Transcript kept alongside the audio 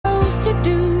supposed to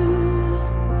do.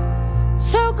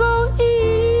 So go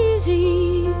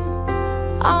easy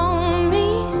on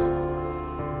me.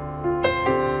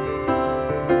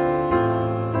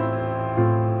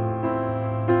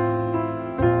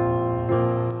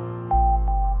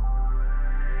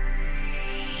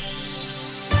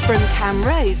 From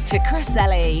Camrose to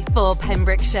Crossley for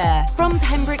Pembrokeshire. From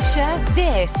Pembrokeshire,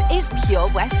 this is Pure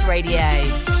West Radio.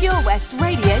 Pure West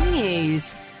Radio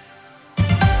News.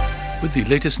 With the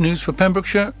latest news for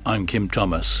Pembrokeshire, I'm Kim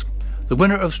Thomas. The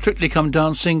winner of Strictly Come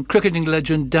Dancing, cricketing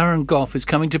legend Darren Gough, is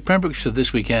coming to Pembrokeshire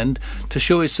this weekend to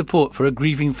show his support for a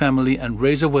grieving family and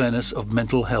raise awareness of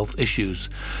mental health issues.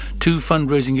 2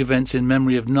 fundraising events in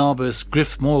memory of Narberth's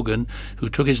Griff Morgan, who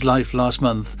took his life last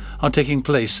month, are taking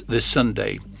place this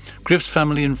Sunday. Griff's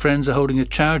family and friends are holding a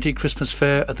charity Christmas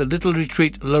fair at the Little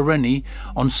Retreat Loreni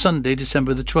on Sunday,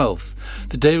 December the 12th.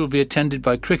 The day will be attended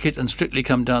by cricket and Strictly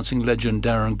Come Dancing legend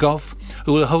Darren Gough,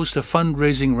 who will host a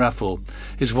fundraising raffle.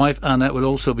 His wife Anna will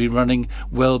also be running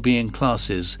well-being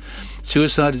classes.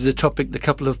 Suicide is a topic the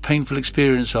couple have painful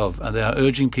experience of, and they are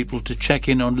urging people to check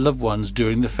in on loved ones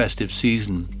during the festive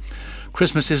season.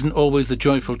 Christmas isn't always the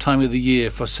joyful time of the year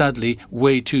for, sadly,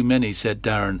 way too many, said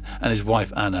Darren and his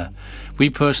wife Anna. We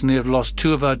personally have lost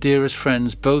 2 of our dearest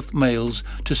friends, both males,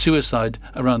 to suicide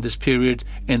around this period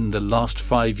in the last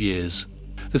 5 years.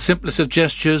 The simplest of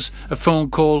gestures, a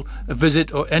phone call, a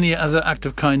visit or any other act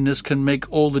of kindness can make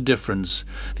all the difference.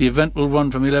 The event will run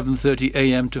from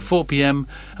 11:30am to 4pm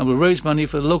and will raise money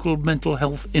for local mental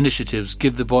health initiatives,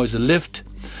 Give the Boys a Lift,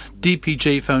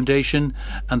 DPJ Foundation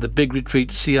and the Big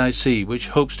Retreat CIC, which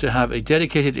hopes to have a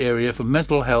dedicated area for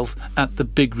mental health at the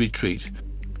Big Retreat.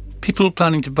 People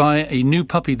planning to buy a new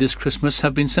puppy this Christmas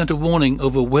have been sent a warning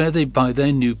over where they buy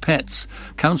their new pets.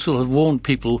 Council have warned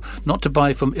people not to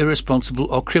buy from irresponsible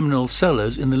or criminal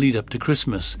sellers in the lead up to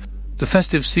Christmas. The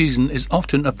festive season is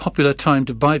often a popular time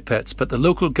to buy pets, but the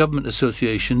local government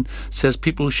association says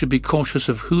people should be cautious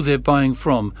of who they're buying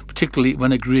from, particularly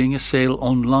when agreeing a sale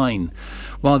online.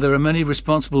 While there are many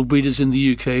responsible breeders in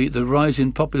the UK, the rise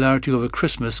in popularity over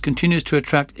Christmas continues to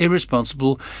attract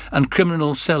irresponsible and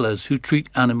criminal sellers who treat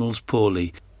animals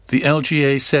poorly. The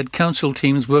LGA said council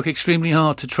teams work extremely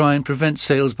hard to try and prevent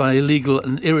sales by illegal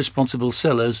and irresponsible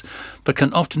sellers, but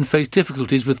can often face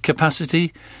difficulties with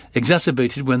capacity,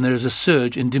 exacerbated when there is a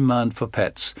surge in demand for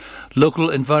pets. Local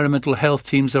environmental health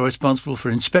teams are responsible for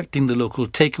inspecting the local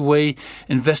takeaway,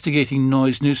 investigating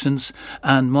noise nuisance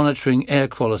and monitoring air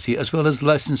quality, as well as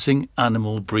licensing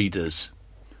animal breeders.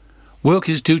 Work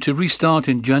is due to restart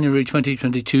in January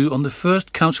 2022 on the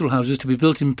first council houses to be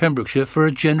built in Pembrokeshire for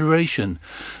a generation.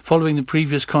 Following the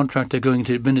previous contractor going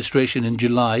into administration in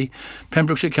July,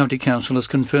 Pembrokeshire County Council has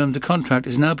confirmed the contract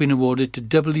has now been awarded to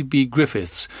WB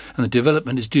Griffiths, and the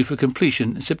development is due for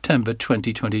completion in September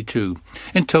 2022.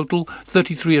 In total,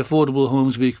 33 affordable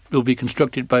homes will be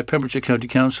constructed by Pembrokeshire County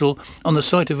Council on the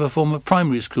site of a former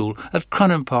primary school at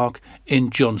Cranham Park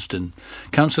in Johnston.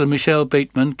 Councillor Michelle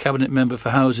Bateman, Cabinet Member for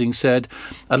Housing, said,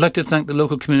 "I'd like to thank the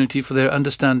local community for their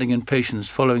understanding and patience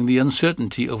following the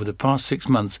uncertainty over the past 6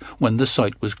 months when the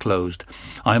site was closed.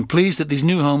 I am pleased that these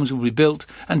new homes will be built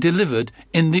and delivered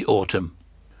in the autumn."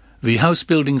 The house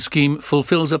building scheme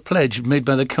fulfills a pledge made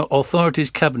by the authorities'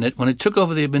 cabinet when it took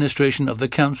over the administration of the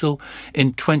council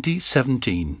in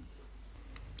 2017.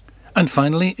 And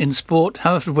finally, in sport,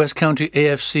 Haverfordwest County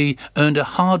AFC earned a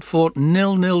hard-fought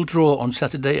 0-0 draw on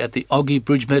Saturday at the Oggy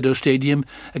Bridgemeadow Stadium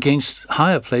against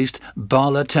higher-placed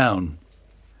Bala Town.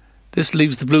 This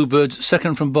leaves the Bluebirds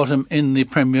second from bottom in the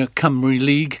Premier Cymru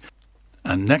League.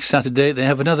 And next Saturday they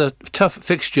have another tough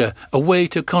fixture away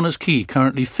to Connors Quay,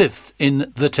 currently 5th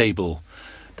in the table.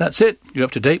 That's it. You're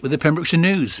up to date with the Pembrokeshire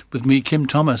News with me, Kim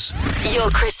Thomas. Your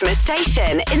Christmas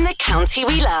station in the county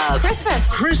we love.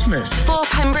 Christmas. For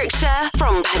Pembrokeshire,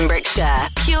 from Pembrokeshire,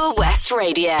 Pure West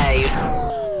Radio.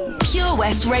 Pure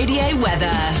West Radio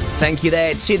weather. Thank you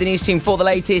there to the news team for the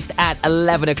latest at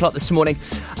 11 o'clock this morning.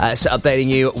 So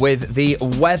updating you with the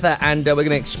weather, and we're going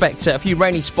to expect a few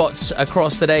rainy spots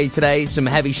across the day today, some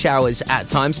heavy showers at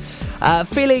times.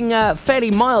 Feeling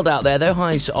fairly mild out there though,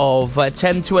 highs of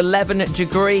 10 to 11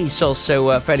 degrees,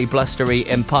 also fairly blustery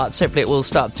in parts. Hopefully it will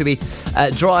start to be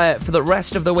drier for the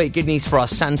rest of the week. Good news for our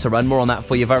Santa run, more on that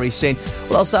for you very soon.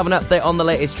 We'll also have an update on the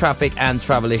latest traffic and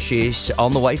travel issues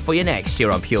on the way for you next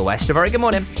here on Pure West. A very good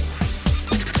morning.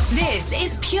 This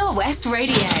is Pure West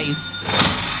Radio.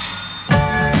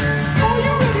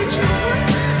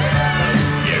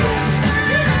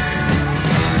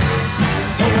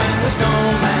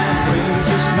 Snowman brings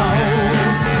you snow.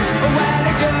 Well,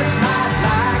 I just might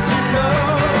like to know.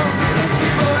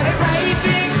 Just put a great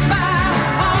big smile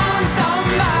on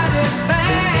somebody's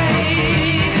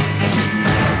face.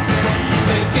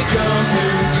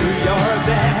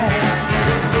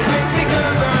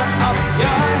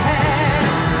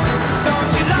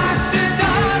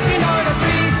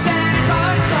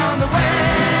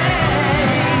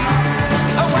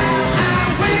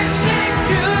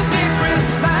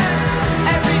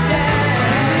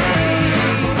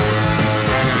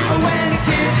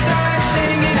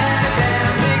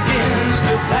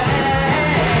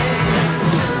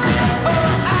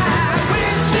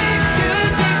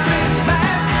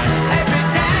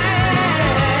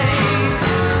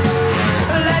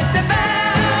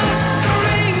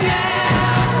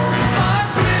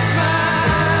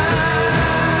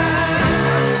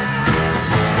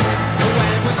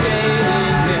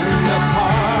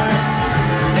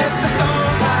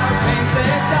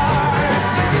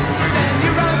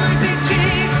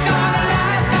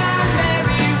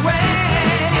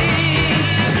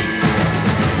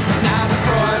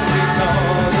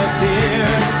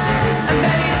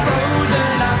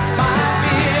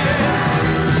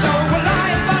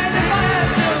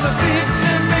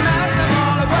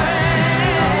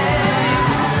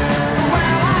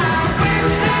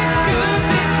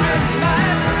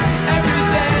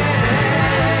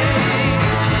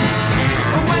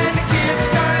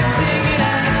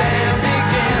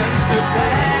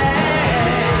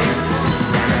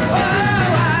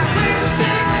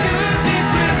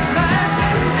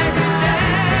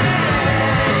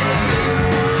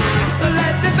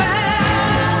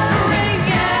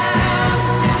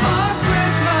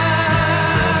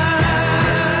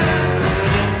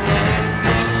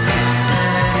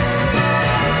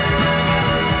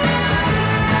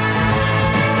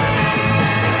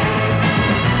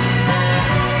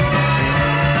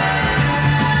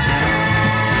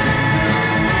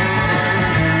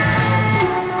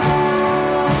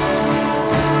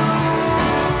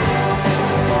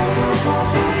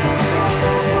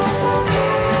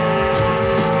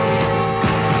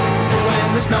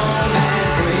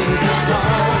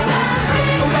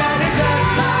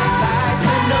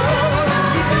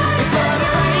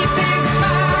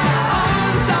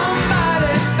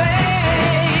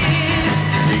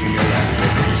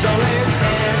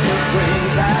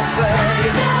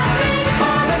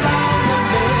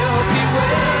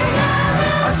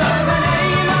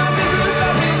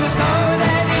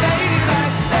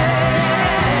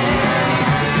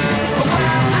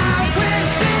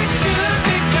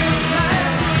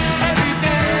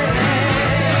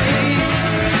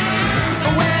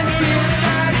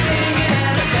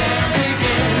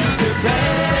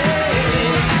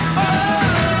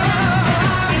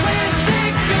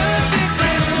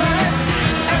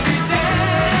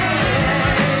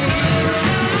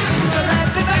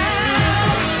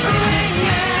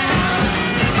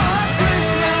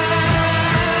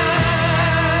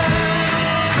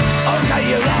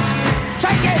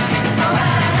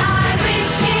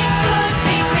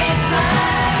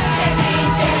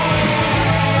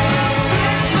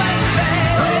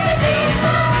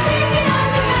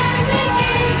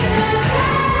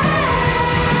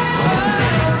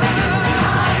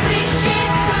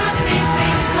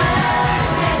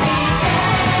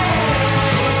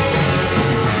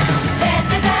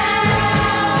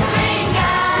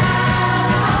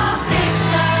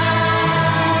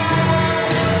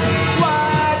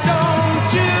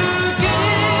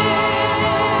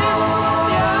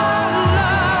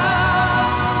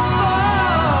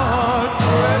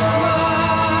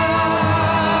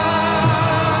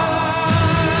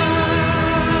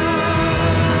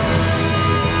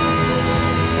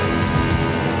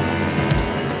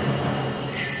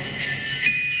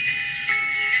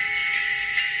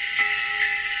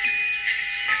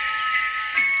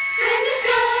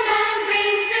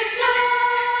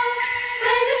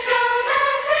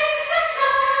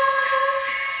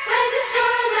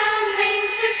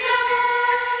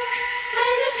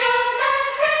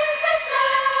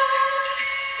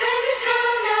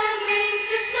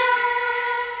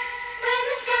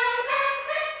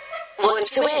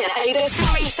 To win over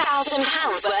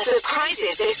 £3,000 worth of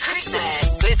prizes this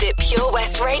Christmas. Visit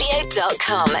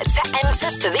purewestradio.com to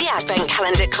enter for the Advent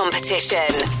Calendar competition.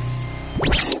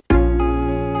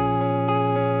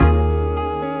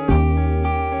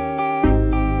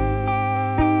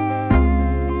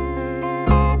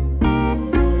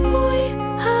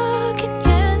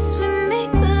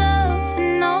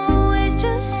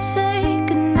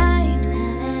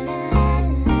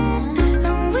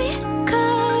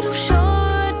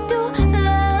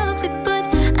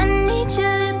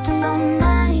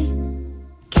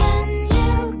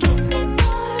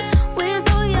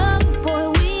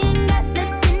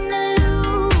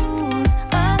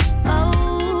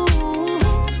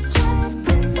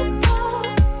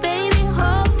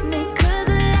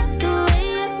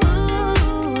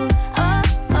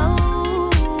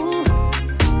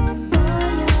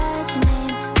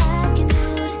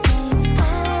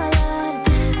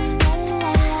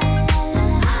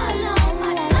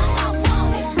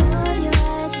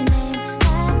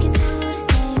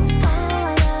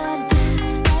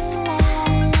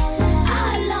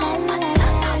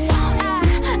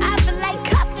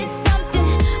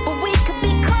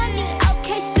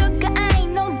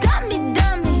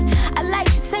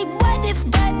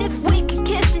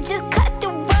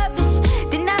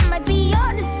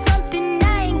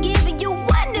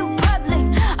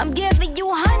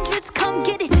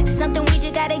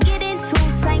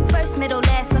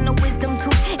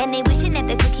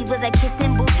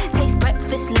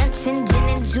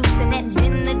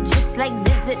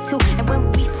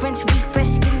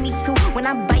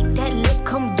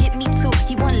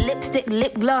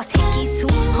 Lip gloss, hickeys too.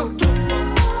 Kiss me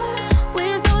more.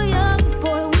 We're so young,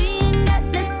 boy. We ain't got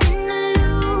nothing to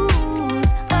lose.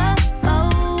 Oh,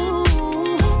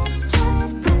 oh. It's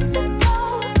just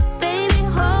principle. Baby,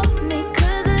 hold me,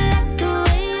 'cause I like the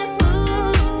way you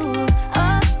move.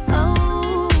 Oh, oh.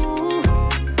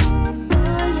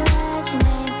 Oh, you write your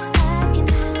name. I can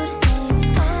do the same.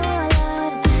 Oh, I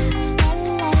love the taste. La,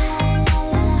 la, la,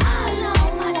 la, la. I know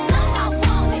my tongue, I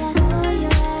want it. Oh, you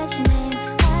write your name.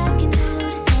 I can do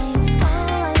the same. Oh,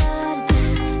 I love the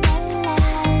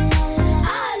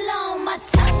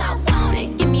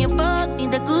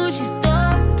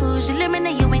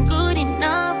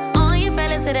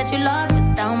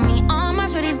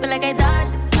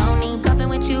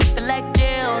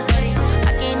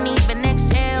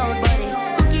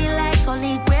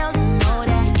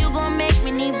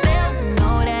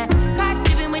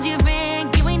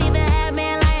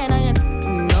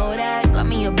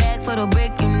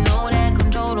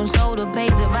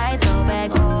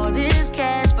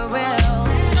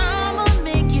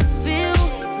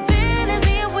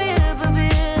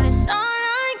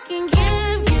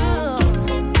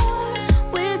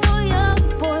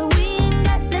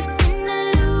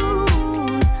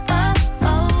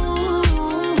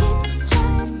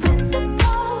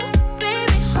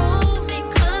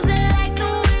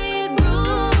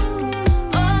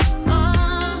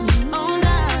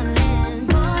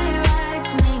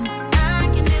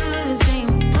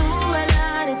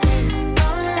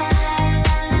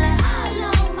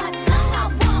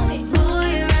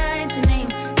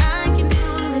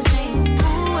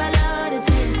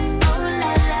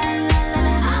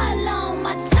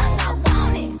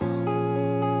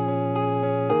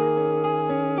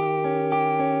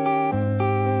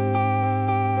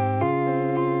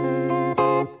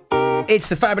It's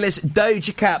the fabulous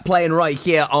Doja Cat playing right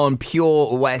here on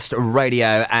Pure West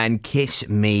Radio and Kiss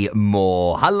Me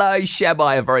More. Hello,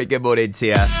 Shebai. A very good morning to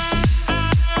you.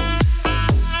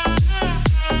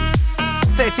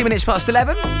 13 minutes past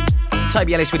 11.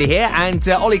 Toby Ellis with you here, and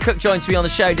Ollie Cook joins me on the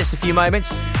show in just a few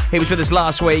moments. He was with us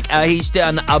last week. He's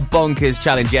done a bonkers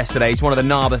challenge yesterday. He's one of the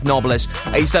Narberth Nobblers.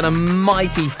 He's done a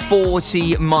mighty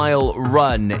 40-mile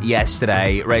run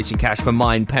yesterday, raising cash for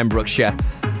Mine, Pembrokeshire,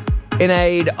 in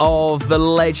aid of the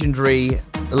legendary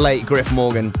late Griff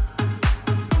Morgan,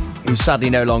 who's sadly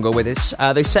no longer with us.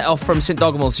 They set off from St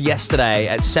Dogmell's yesterday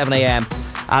at 7am.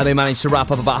 And they managed to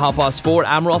wrap up about 4:30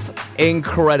 at Amroth.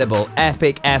 Incredible,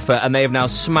 epic effort, and they have now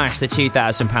smashed the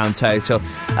 £2,000 total.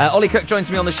 Ollie Cook joins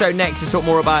me on the show next to talk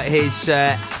more about his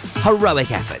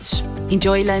heroic efforts.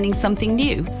 Enjoy learning something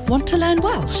new? Want to learn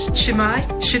Welsh? Shemai,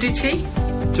 Shuduti.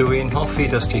 Dwi'n hoffi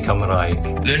dysgu Cymraeg.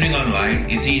 Learning online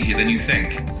is easier than you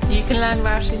think. You can learn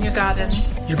Welsh in your garden.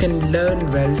 You can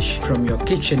learn Welsh from your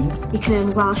kitchen. You can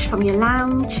learn Welsh from your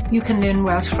lounge. You can learn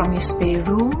Welsh from your spare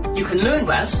room. You can learn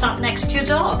Welsh sat next to your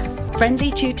dog.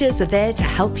 Friendly tutors are there to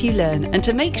help you learn and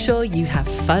to make sure you have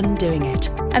fun doing it.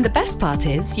 And the best part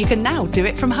is, you can now do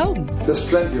it from home. There's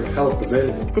plenty of help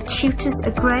available. The tutors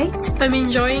are great. I'm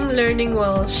enjoying learning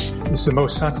Welsh. It's the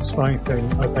most satisfying thing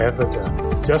I've ever done.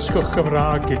 Dysgwch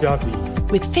Cymraeg gyda fi.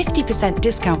 With 50%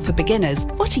 discount for beginners,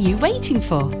 what are you waiting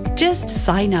for? Just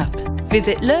sign up.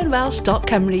 Visit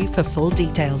learnwelsh.com for full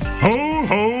details. Ho,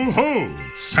 ho, ho!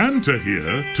 Santa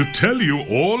here to tell you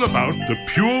all about the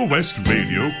Pure West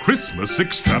Radio Christmas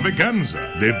Extravaganza,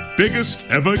 their biggest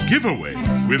ever giveaway,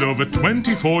 with over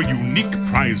 24 unique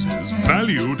prizes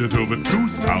valued at over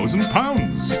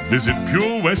 £2,000. Visit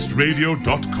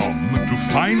purewestradio.com to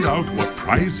find out what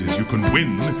prizes you can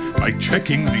win by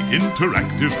checking the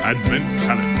interactive Advent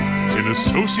calendar in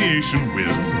association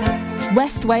with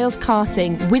West Wales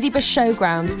Karting, Withybush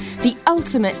Showground, the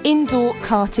ultimate indoor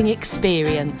karting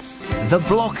experience. The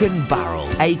Block and Barrel,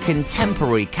 a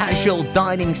contemporary casual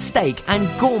dining steak and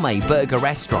gourmet burger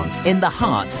restaurant in the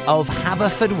heart of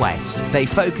Haverfordwest. They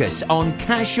focus on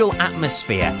casual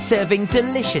atmosphere, serving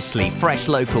deliciously fresh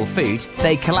local food.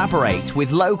 They collaborate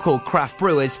with local craft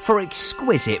brewers for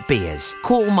exquisite beers.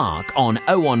 Call Mark on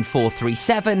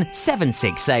 01437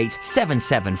 768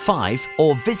 775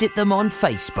 or visit them on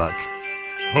Facebook.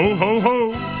 Ho, ho,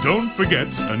 ho! Don't forget,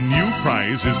 a new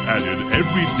prize is added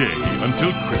every day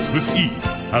until Christmas Eve.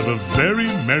 Have a very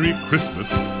Merry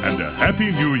Christmas and a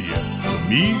Happy New Year from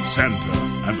me, Santa,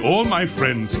 and all my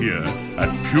friends here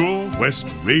at Pure West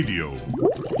Radio.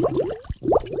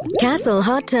 Castle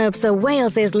Hot Tubs are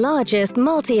Wales's largest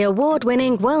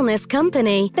multi-award-winning wellness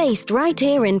company, based right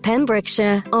here in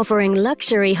Pembrokeshire, offering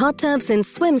luxury hot tubs and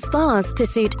swim spas to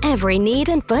suit every need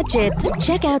and budget.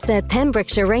 Check out their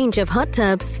Pembrokeshire range of hot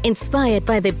tubs, inspired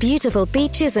by the beautiful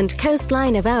beaches and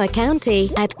coastline of our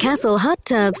county, at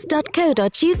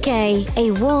castlehottubs.co.uk.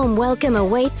 A warm welcome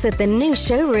awaits at the new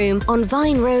showroom on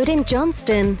Vine Road in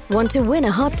Johnston. Want to win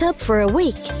a hot tub for a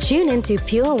week? Tune into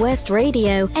Pure West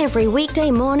Radio every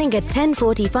weekday morning at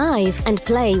 10:45 and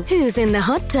play Who's in the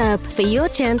Hot Tub for your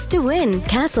chance to win.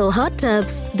 Castle Hot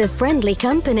Tubs, the friendly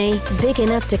company, big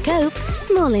enough to cope,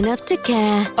 small enough to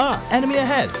care. Ah, enemy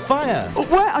ahead, fire! Oh,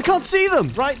 where? I can't see them!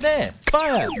 Right there,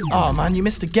 fire! Oh man, you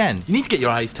missed again. You need to get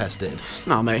your eyes tested.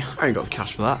 Nah mate, I ain't got the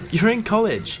cash for that. You're in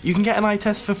college, you can get an eye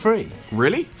test for free.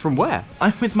 Really? From where?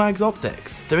 I'm with Mags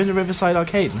Optics. They're in the Riverside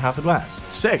Arcade in Haverfordwest.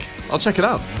 Sick, I'll check it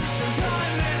out.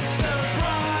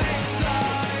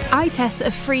 Eye tests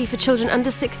are free for children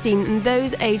under 16 and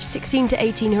those aged 16 to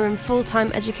 18 who are in full-time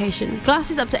education.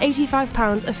 Glasses up to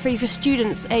 £85 are free for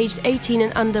students aged 18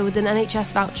 and under with an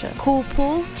NHS voucher. Call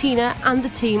Paul, Tina and the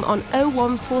team on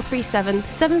 01437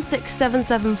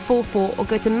 767744 or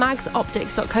go to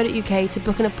magsoptics.co.uk to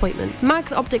book an appointment.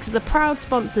 Mags Optics are the proud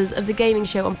sponsors of the gaming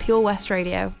show on Pure West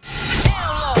Radio.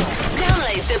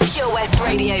 Download the Pure West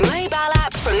Radio mobile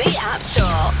app from the App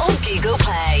Store or Google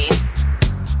Play.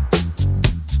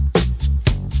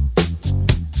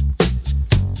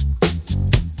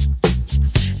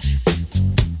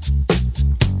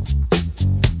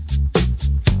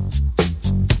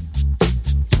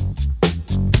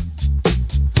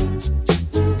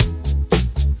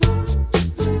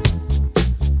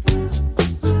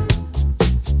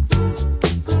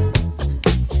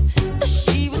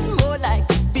 She was more like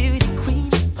a beauty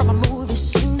queen from a movie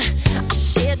scene.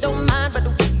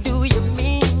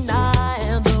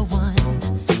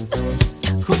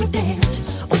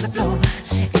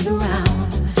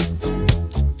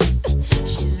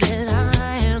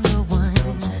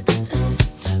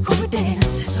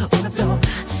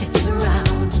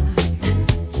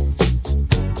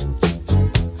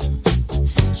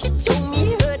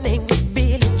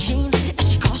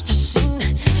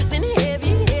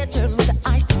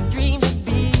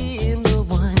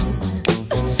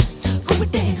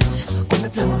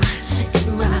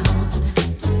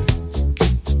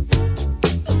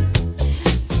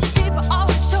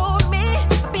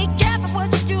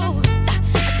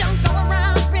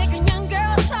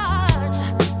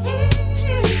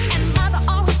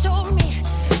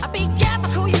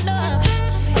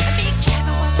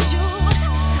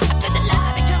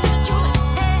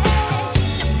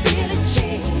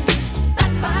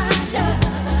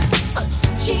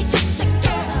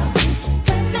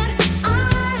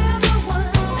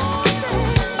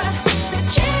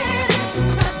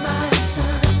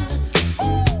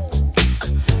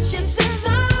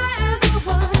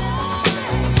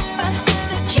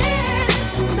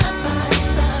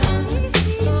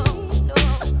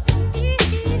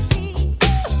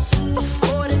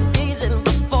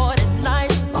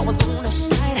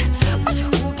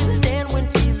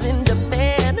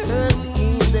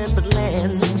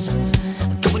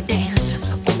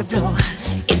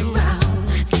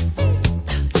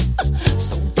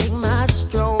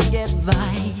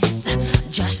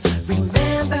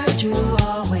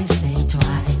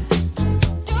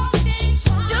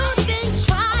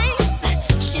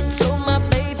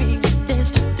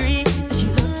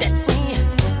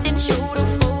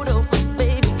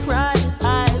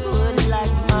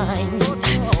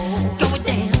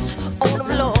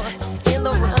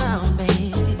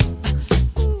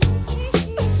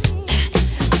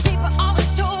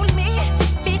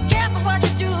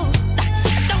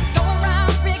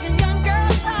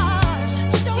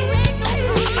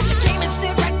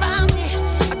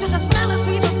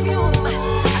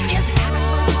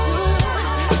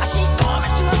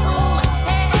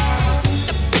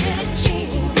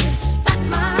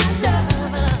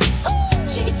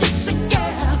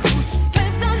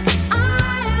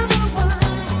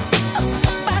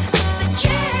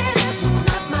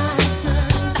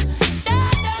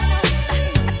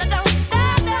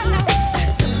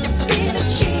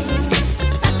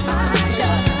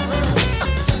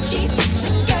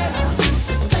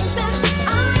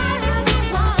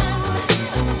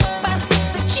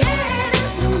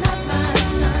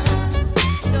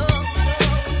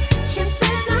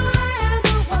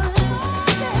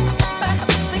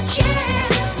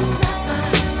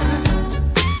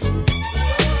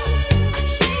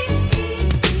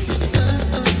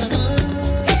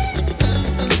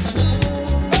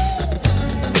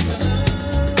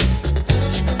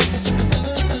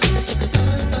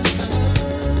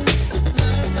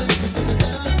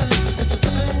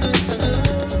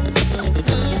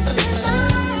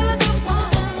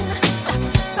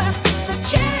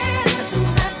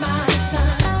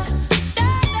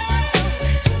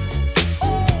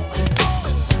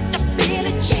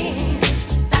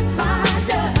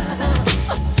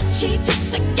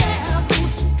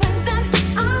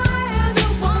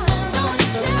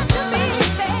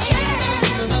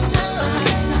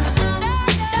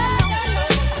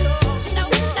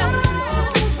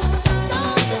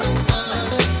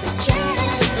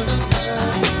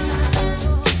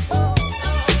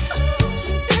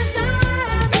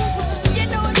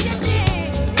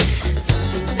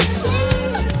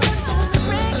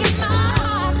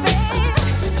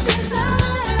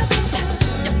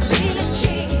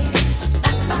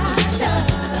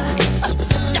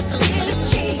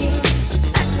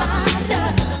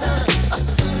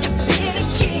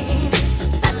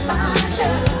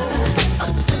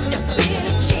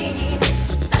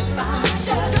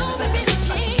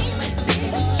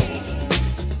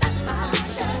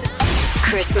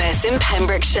 Christmas in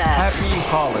Pembrokeshire. Happy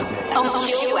holiday. On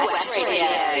Pure West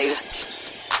Radio.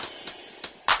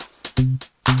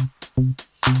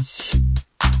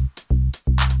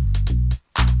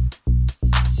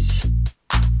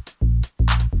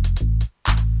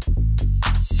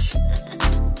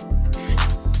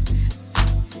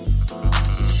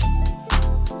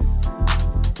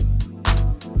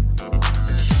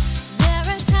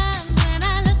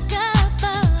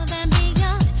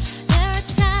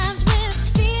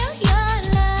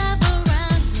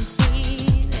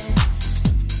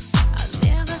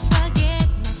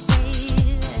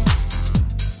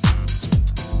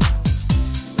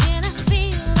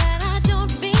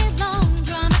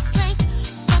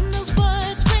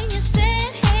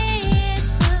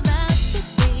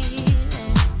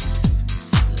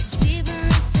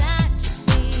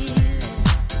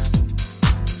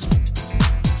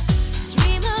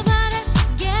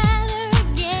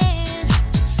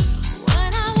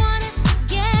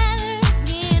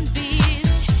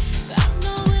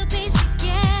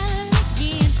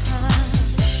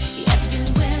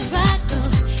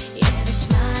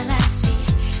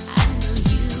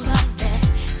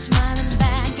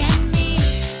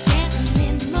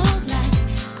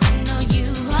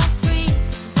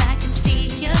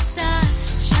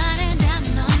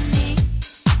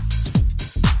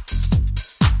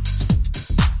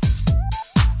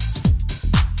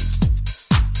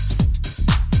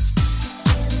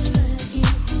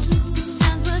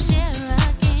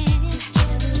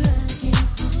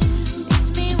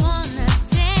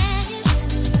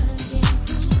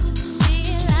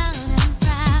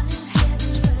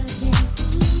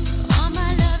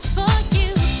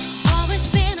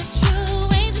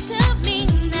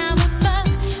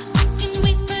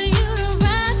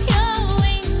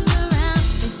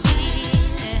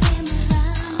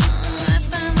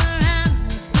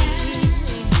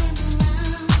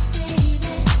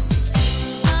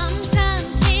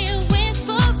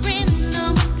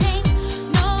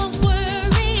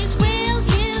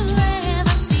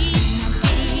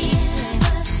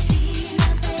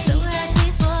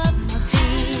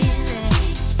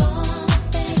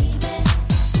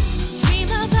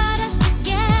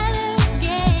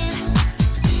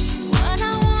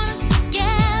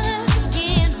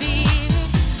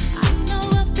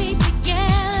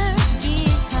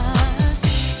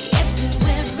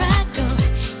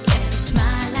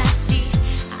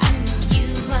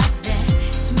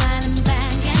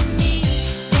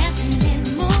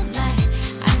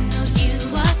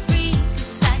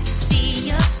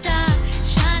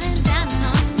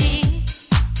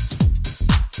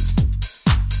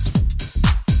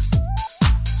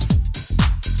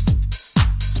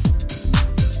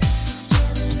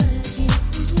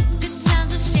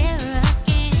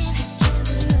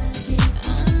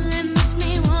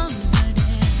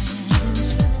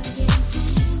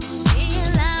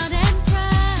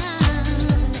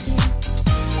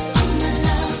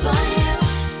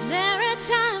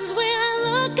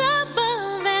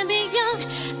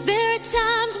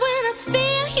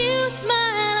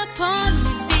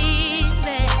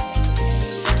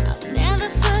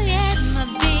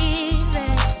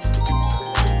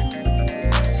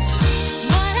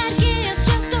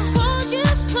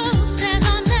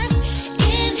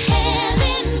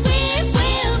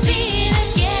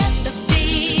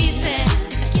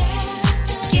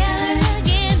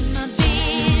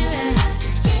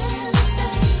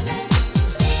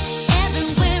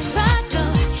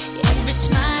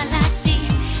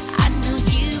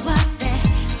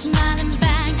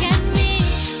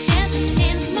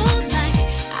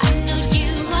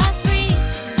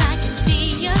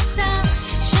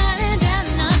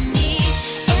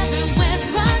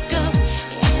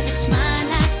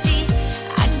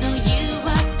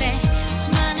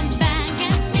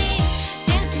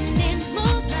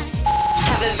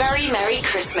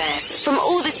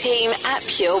 team at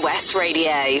Pure West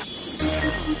Radio. Let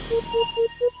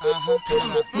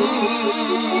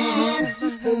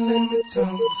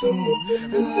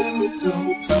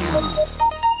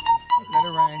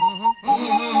it rain.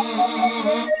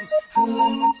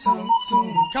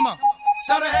 Come on.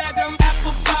 Shoulda had them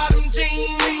apple bottom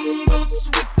jean boots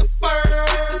with the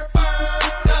fur.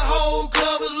 The whole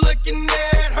club was looking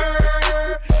at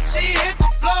her. She hit the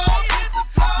floor.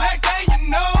 Next thing you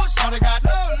know, shoulda got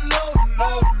low.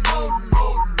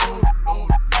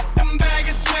 Them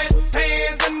baggy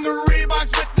sweatpants and the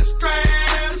Reeboks with the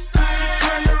straps.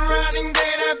 Turned around and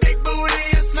gave that big booty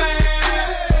a slam.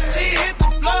 She hit the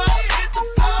floor.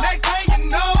 Next thing you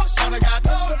know, shoulda got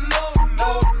low.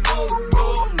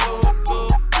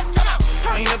 I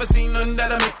ain't never seen nothing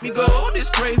that'll make me go this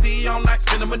crazy all night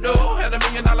spinning my dough. Had $1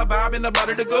 million vibe in the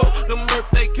body to go. Them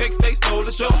birthday cakes, they stole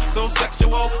the show. So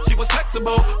sexual, she was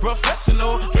flexible,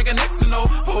 professional, drinking Xano.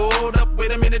 Hold up,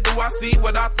 wait a minute, do I see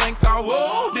what I think I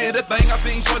will? Did a thing I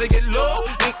seen, sure to get low.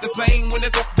 Ain't the same when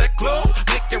it's up that close.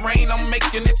 Make it rain, I'm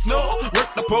making it snow.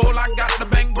 Work the pole, I got the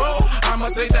bang bro. I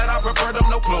must say that I prefer them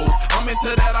no clothes. I'm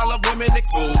into that, I love women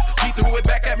exposed. She threw it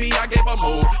back at me, I gave her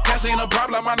more. Cash ain't a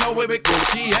problem, I know where it goes.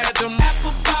 She had them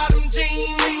apple bottom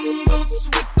jean boots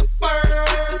with the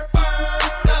fur.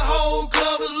 The whole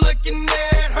club was looking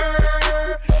at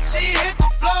her. She hit the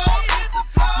floor.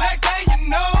 Next thing you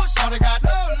know, shawty got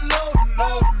low.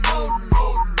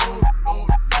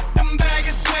 Them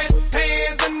baggy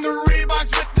sweatpants and the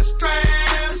Reeboks with the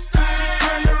straps.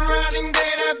 Turned around and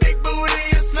gave that big booty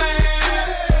a slam.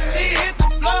 She hit the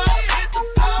floor.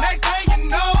 Next thing you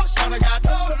know, shawty got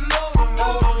low.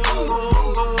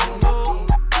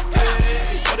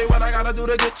 What I gotta do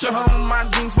to get you home? My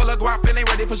jeans full of guap and they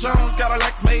ready for shows. Got a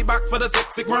Lex Maybach for the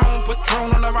sexy grown.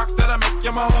 Patron on the rocks that'll make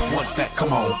you moan. 1 stack,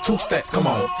 come on. 2 stacks, come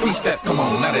on. 3 stacks, come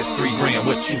on. Now that's $3 grand.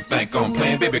 What you think I'm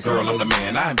playing? Baby girl, I'm the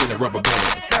man. I ain't been in rubber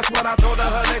bands. That's what I told her.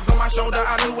 Her legs on my shoulder.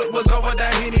 I knew it was over.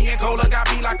 That Henny and Cola got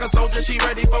me like a soldier. She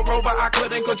ready for Rover. I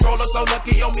couldn't control her. So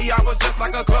lucky on me, I was just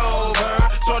like a clover.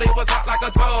 Shorty was hot like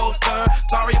a toaster.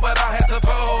 Sorry, but I had to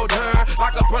fold her.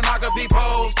 Like a pornography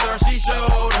poster. She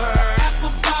showed her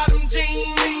apple bottom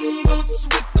jean boots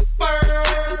with the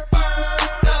fur.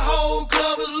 The whole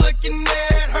club was looking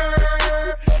at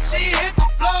her. She hit the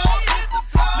floor.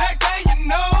 Next thing you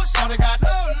know, shawty got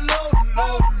low.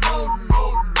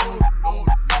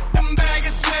 Them baggy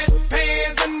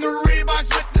sweatpants and the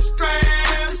Reeboks with the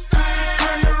straps.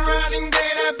 Turned around and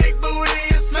gave that big booty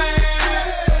a slam.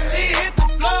 She hit the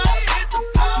floor.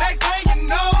 Next thing you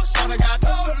know, shawty got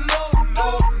low.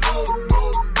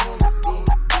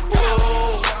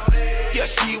 Yeah,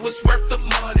 she was worth the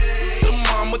money. The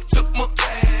mama took my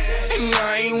cash, and I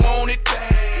ain't want it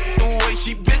back. The way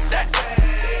she bit that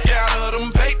ass, got her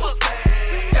them papers,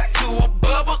 tattoo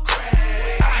above her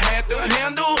crack. I had to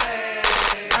handle that.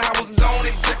 I was on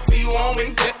it, sexy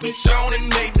woman, kept me showing and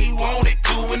made me want it.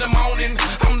 2 in the morning,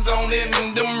 I'm zoning,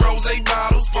 them rosé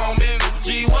bottles foaming.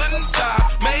 She wouldn't stop,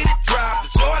 made it drop.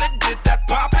 Shorty did that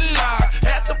poppin' lock,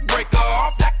 had to break her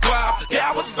off that guap.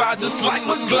 Yeah, I was fine just like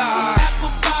McGlide.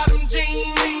 Apple bottom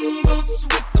jean boots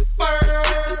with the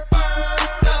fur.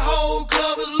 The whole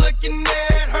club was looking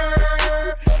at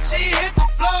her. She hit the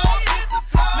floor.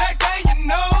 Next thing you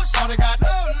know, shawty got low.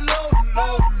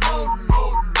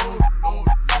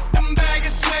 Them baggy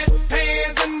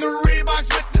sweatpants and the Reeboks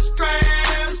with the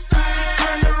straps.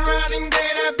 Turned around and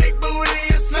gave that big booty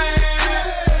a slam.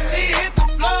 She hit the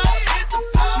floor.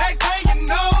 Next thing you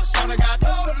know, shawty got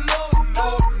low.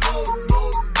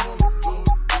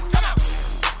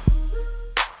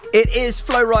 It is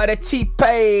Flow Rider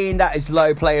T-Pain. That is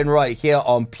Low playing right here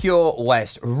on Pure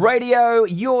West Radio,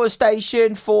 your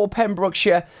station for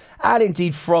Pembrokeshire and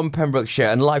indeed from Pembrokeshire,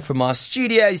 and live from our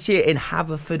studios here in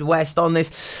Haverfordwest on this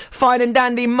fine and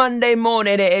dandy Monday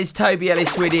morning. It is Toby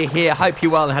Ellis with you here. Hope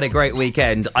you well and had a great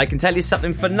weekend. I can tell you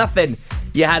something for nothing.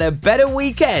 You had a better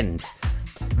weekend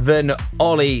than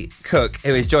Ollie Cook,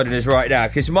 who is joining us right now,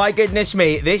 because my goodness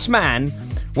me, this man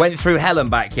went through hell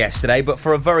and back yesterday, but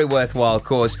for a very worthwhile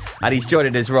cause, and he's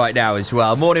joining us right now as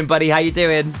well. Morning, buddy. How you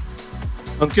doing?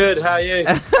 I'm good. How are you?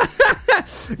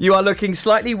 You are looking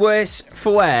slightly worse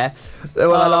for wear than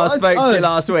when I last spoke to you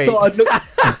last week.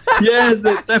 Yeah,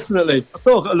 definitely. I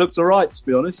thought I looked all right, to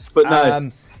be honest, but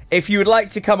no. If you would like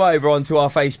to come over onto our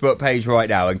Facebook page right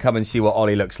now and come and see what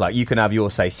Ollie looks like, you can have your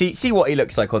say. See what he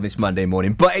looks like on this Monday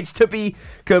morning. But it's to be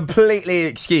completely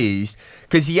excused,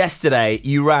 because yesterday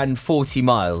you ran 40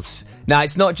 miles. Now,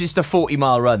 it's not just a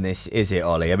 40-mile run, this, is it,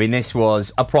 Ollie? I mean, this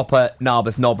was a proper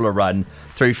Narberth Nobbler run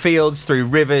through fields, through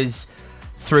rivers,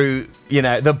 through,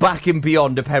 the back and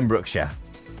beyond of Pembrokeshire.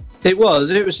 It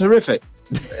was horrific.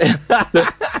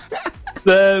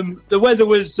 The weather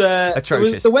was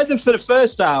atrocious. The weather for the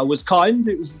first hour was kind.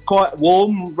 It was quite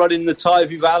warm running the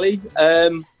Tyvee Valley.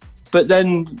 But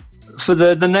then for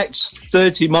the next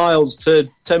 30 miles to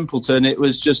Templeton, it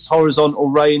was just horizontal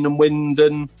rain and wind.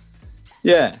 And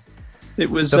yeah, it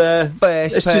was an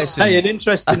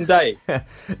interesting day.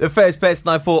 The first person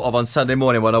I thought of on Sunday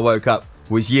morning when I woke up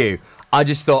was you. I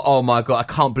just thought, oh my God, I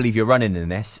can't believe you're running in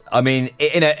this. I mean,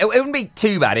 it wouldn't be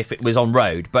too bad if it was on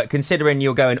road, but considering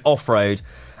you're going off-road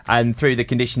and through the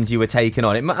conditions you were taking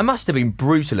on, it must have been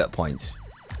brutal at points.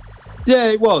 Yeah,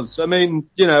 it was. I mean,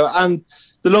 and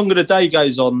the longer the day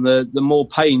goes on, the more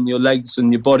pain your legs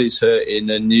and your body's hurting,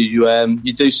 and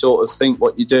you do sort of think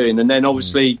what you're doing. And then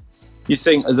obviously you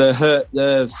think of the hurt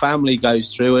the family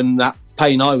goes through, and that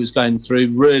pain I was going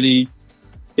through really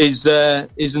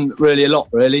isn't really a lot,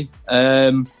 really.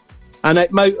 And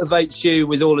it motivates you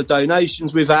with all the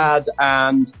donations we've had.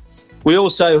 And we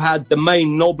also had the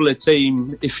main Nobbler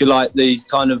team, if you like, the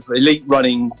kind of elite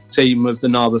running team of the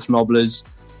Narberth Nobblers,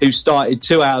 who started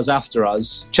 2 hours after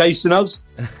us, chasing us.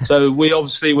 So we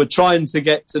obviously were trying to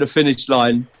get to the finish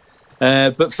line.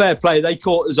 But fair play, they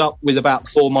caught us up with about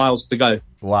 4 miles to go.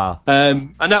 Wow.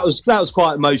 And that was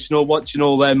quite emotional, watching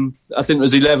all them. I think it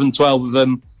was 11, 12 of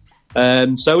them.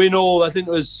 So in all, I think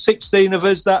there was 16 of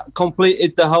us that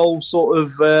completed the whole sort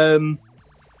of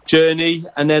journey.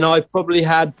 And then I probably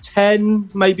had 10,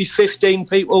 maybe 15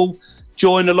 people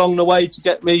join along the way to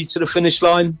get me to the finish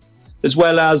line, as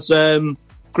well as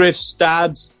Griff's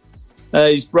dad,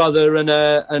 his brother and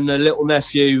a little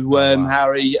nephew,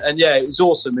 Harry. And yeah, it was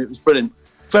awesome. It was brilliant.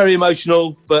 Very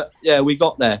emotional, but yeah, we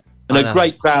got there. And a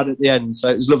great crowd at the end, so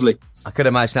it was lovely. I could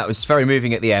imagine that was very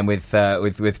moving at the end with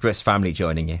Griff's family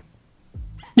joining you.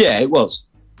 Yeah, it was.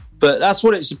 But that's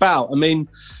what it's about. I mean,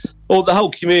 the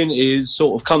whole community has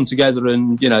sort of come together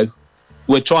and,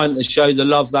 we're trying to show the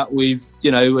love that we've,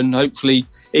 and hopefully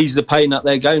ease the pain that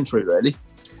they're going through, really.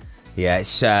 Yeah,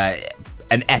 it's an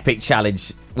epic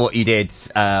challenge, what you did,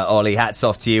 Ollie. Hats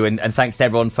off to you, and thanks to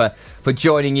everyone for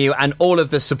joining you, and all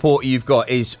of the support you've got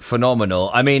is phenomenal.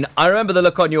 I mean, I remember the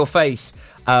look on your face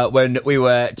when we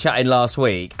were chatting last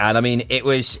week, and I mean, it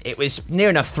was near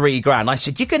enough $3,000. I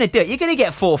said, you're going to do it. You're going to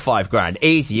get $4 or $5,000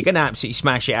 easy. You're going to absolutely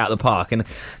smash it out of the park. And I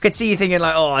could see you thinking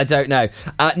like, oh, I don't know.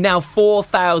 Now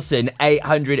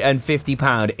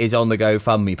 £4,850 is on the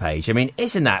GoFundMe page. I mean,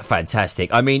 isn't that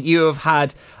fantastic? I mean, you have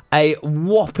had a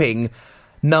whopping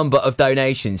number of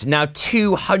donations. Now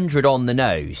 200 on the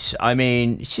nose. I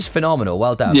mean, it's just phenomenal.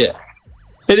 Well done. Yeah.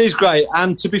 It is great,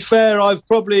 and to be fair, I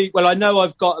know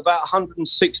I've got about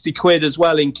 160 quid as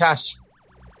well in cash,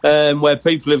 where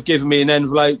people have given me in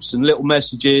envelopes and little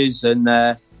messages, and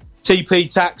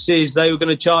TP taxis. They were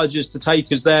going to charge us to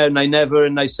take us there, and they never.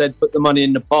 And they said put the money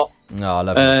in the pot. Oh, I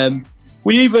love it.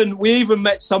 We even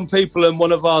met some people in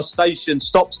one of our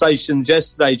stop stations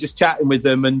yesterday, just chatting with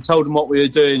them and told them what we were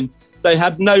doing. They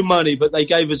had no money, but they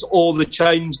gave us all the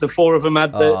change the four of them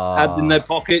had in their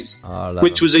pockets,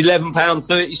 which was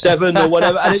 £11.37 or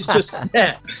whatever. And it's just,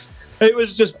 it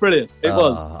was just brilliant. It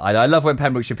was. I love when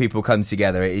Pembrokeshire people come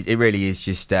together. It really is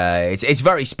just, it's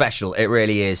very special. It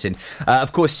really is. And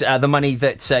of course, the money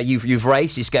that you've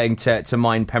raised is going to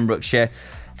Mind Pembrokeshire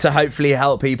to hopefully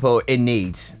help people in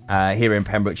need here in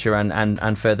Pembrokeshire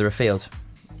and further afield.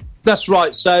 That's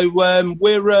right. So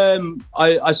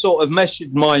I sort of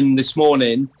measured mine this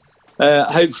morning.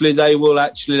 Hopefully they will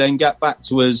actually then get back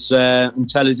to us and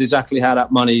tell us exactly how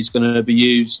that money is going to be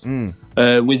used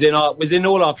within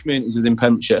all our communities within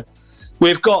Pembrokeshire.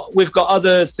 We've got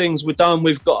other things we've done.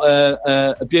 We've got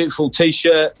a beautiful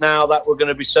T-shirt now that we're going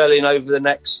to be selling over the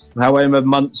next however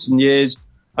months and years.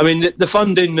 I mean, the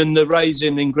funding and the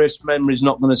raising in Griff's memory is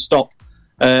not going to stop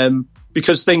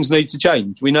because things need to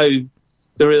change. We know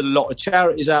there are a lot of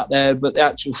charities out there, but the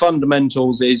actual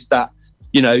fundamentals is that,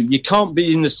 you can't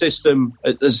be in the system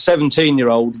as a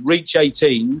 17-year-old, reach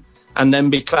 18, and then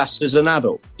be classed as an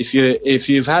adult. If you're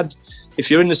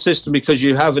in the system because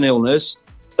you have an illness,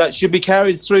 that should be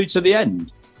carried through to the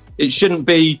end. It shouldn't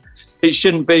be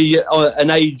an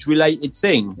age-related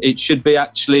thing. It should be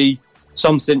actually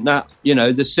something that,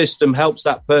 the system helps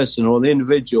that person or the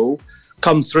individual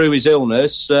come through his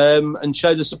illness and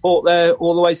show the support there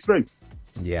all the way through.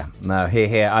 Yeah, no,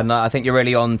 here. And I think you're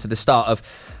really on to the start of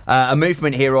a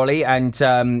movement here, Ollie. And,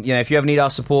 if you ever need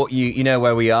our support, you know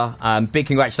where we are. Big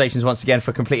congratulations once again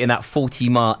for completing that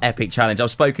 40-mile epic challenge.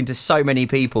 I've spoken to so many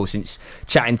people since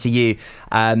chatting to you.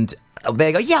 And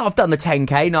they go, yeah, I've done the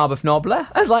 10K, Narberth Nobbler.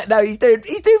 I was like, no, he's doing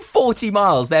 40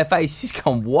 miles. Their face has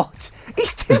gone, what?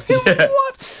 He's doing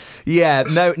what? Yeah,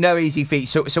 no easy feat.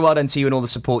 So well done to you and all the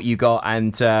support you got,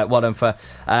 and well done for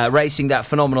raising that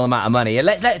phenomenal amount of money.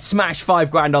 Let's smash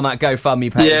 $5,000 on that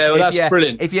GoFundMe page. Yeah, well, that's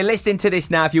brilliant. If you're listening to this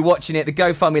now, if you're watching it, the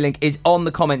GoFundMe link is on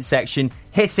the comment section.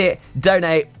 Hit it,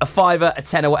 donate a $5, a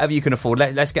 $10, whatever you can afford.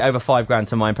 Let's get over $5,000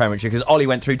 to Mine Pembrokeshire, because Ollie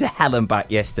went through to hell and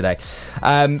back yesterday.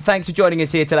 Thanks for joining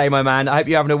us here today, my man. I hope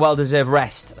you're having a well-deserved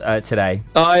rest today.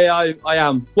 I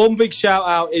am. One big shout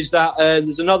out is that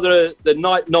there's another. The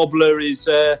Night Nobbler is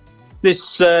this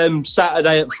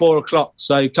Saturday at 4:00,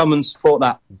 so come and support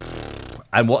that.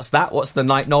 And what's that? What's the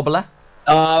Night Nobbler?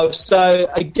 So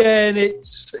again,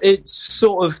 it's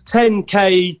sort of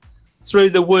 10k through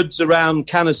the woods around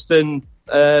Caniston,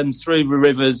 through the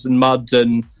rivers and mud,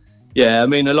 and yeah, I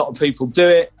mean a lot of people do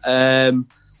it,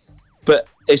 but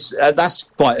it's that's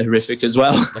quite horrific as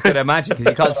well. I can imagine, because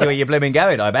you can't see where you're blooming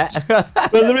going, I bet. Well,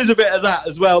 there is a bit of that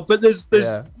as well, but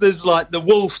there's like the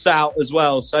wolf's out as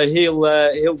well, so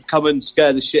he'll come and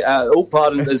scare the shit out. Oh,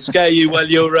 pardon, scare you when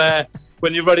you're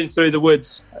running through the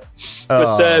woods.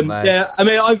 But yeah, I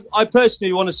mean, I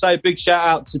personally want to say a big shout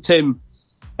out to Tim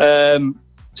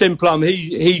Plum.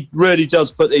 He really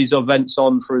does put these events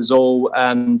on for us all,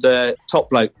 and top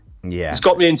bloke. Yeah, it's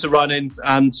got me into running,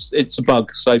 and it's a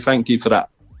bug. So thank you for that.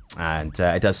 And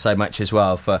it does so much as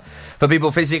well for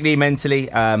people physically,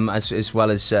 mentally, as well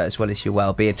as your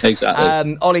well-being.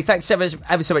 Exactly. Ollie, thanks ever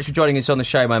so much for joining us on the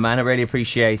show, my man. I really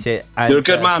appreciate it. And, you're a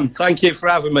good man. Thank you for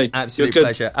having me. Absolute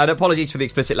pleasure. And apologies for the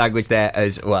explicit language there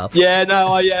as well. Yeah,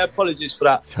 no, apologies for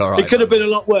that. It's all right, it could have been a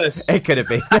lot worse. It could have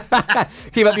been.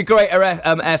 Keep up your great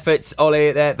efforts,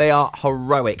 Ollie. They are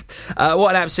heroic. What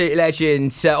an absolute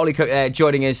legend. Ollie Cook there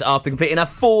joining us after completing a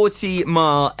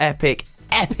 40-mile epic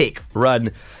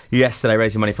run yesterday,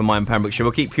 raising money for Mine Pembrokeshire.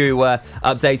 We'll keep you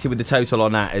updated with the total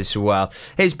on that as well.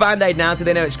 Here's Band-Aid now. Do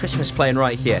they know it's Christmas, playing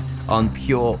right here on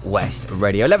Pure West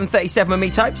Radio. 11:37 with me,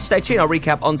 Types. Stay tuned. I'll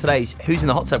recap on today's Who's in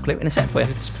the Hot Tub clip in a sec for you.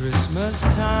 It's Christmas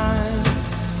time.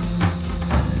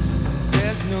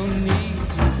 There's no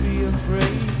need to be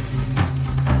afraid.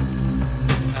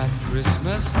 At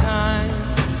Christmas time,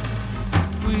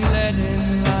 we let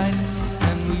in light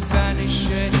and we banish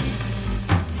shade.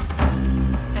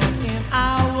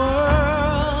 Our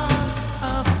world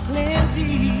of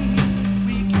plenty,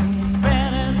 we can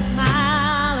spread a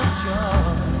smile of joy.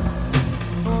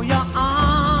 Throw your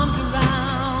arms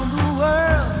around the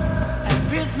world at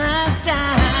Christmas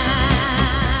time.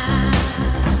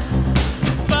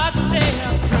 But say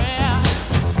a prayer,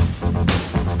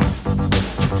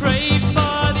 pray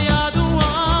for the other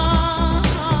ones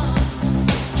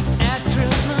at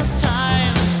Christmas.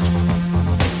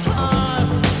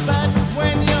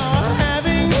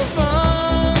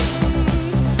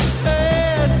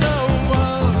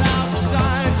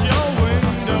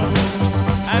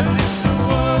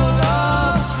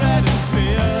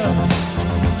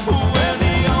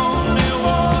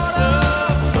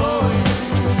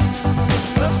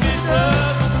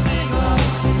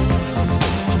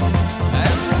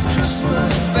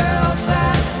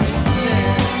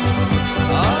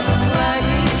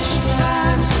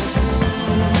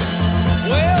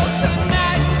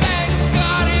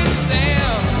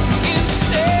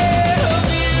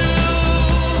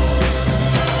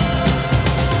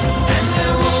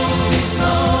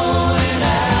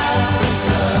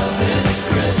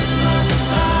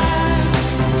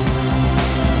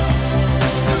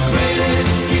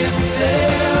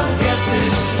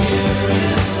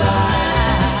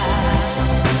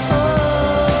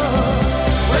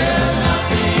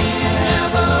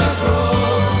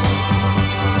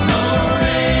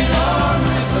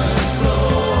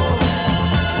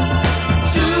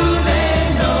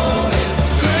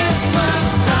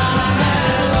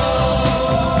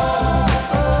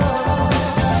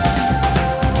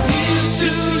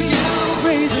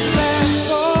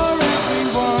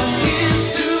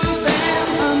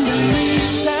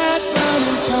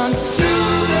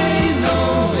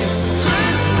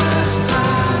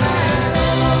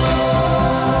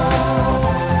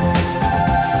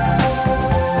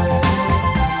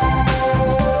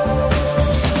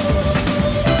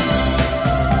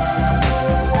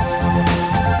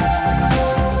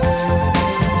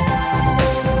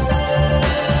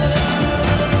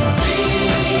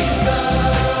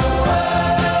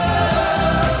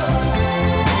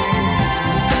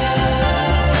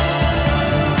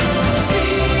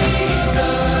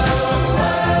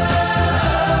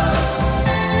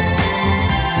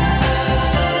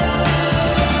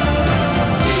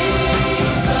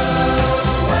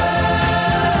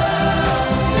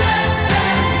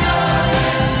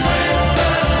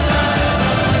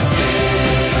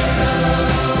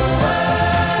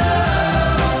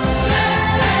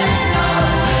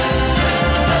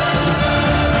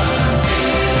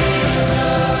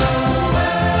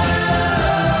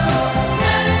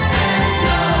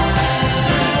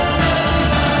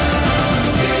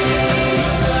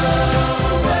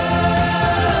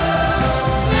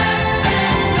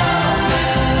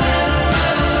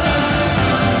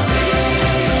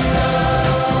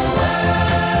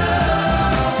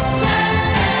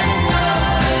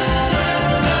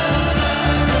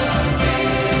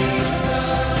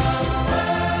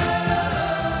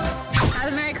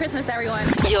 Christmas, everyone.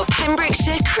 Your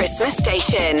Pembrokeshire Christmas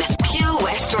station, Pure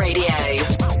West Radio.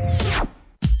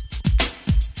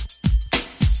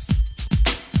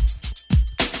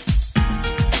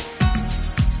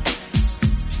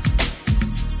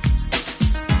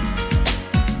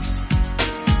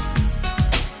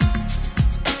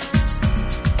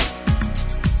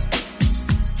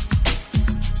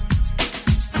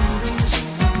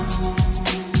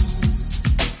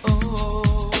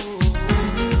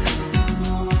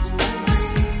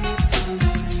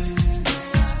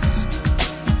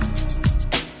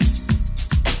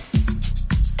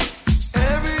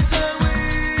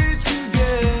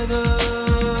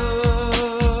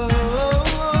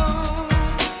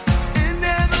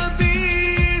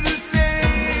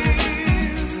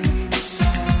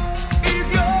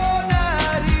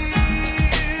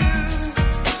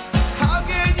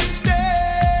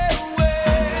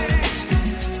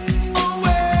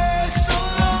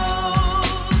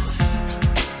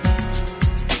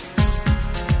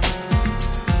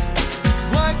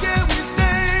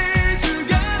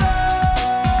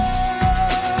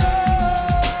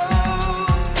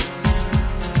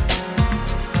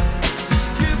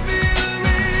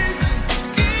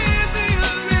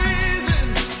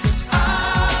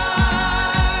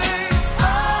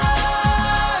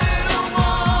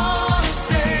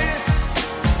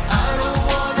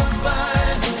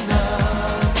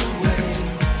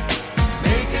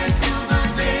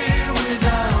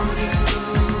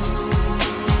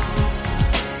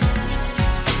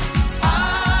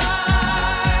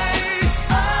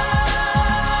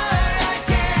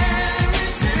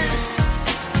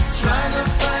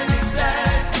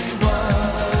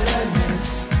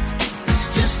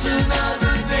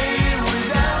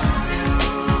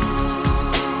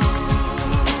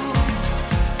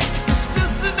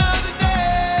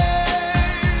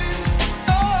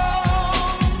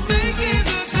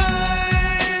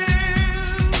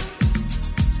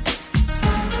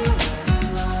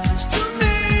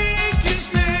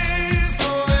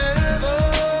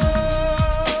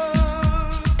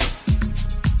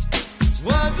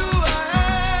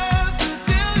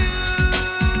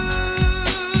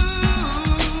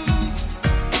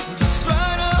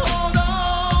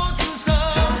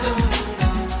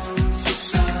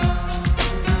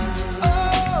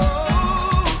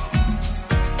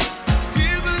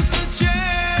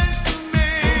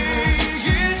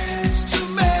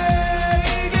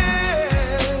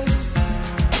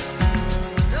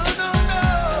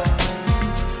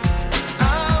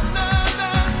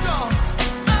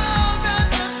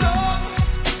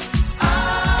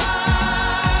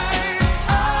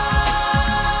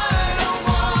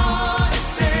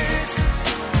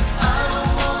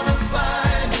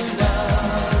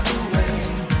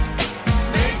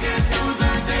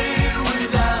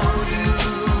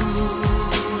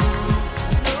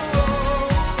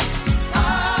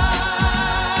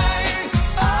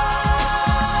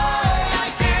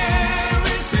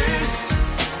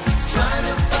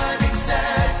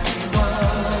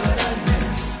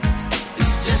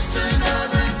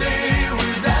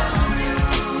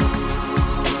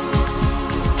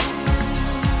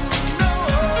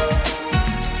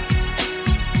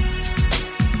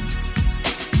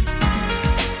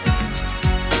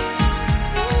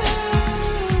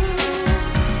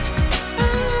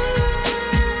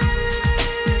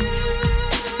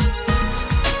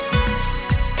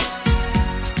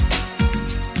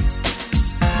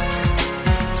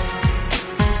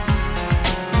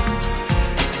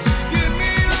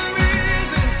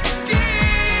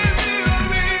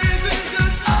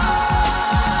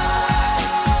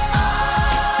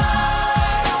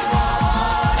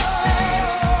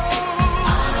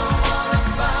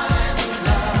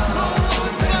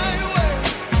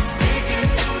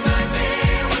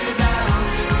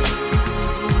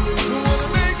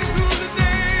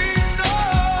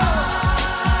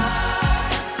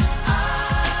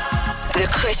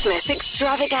 Christmas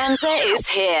extravaganza is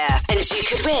here, and you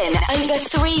could win over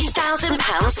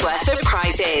 £3,000 worth of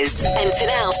prizes. Enter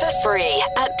now for free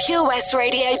at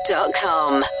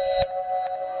purewestradio.com.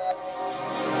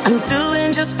 I'm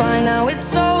doing just fine now,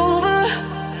 it's over.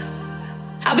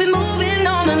 I've been moving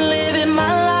on and living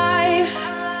my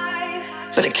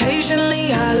life, but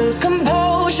occasionally I lose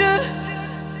composure,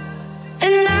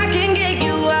 and I can get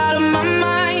you out of my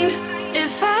mind.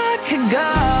 If I could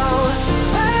go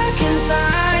back in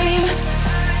time,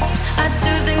 I'd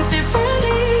do things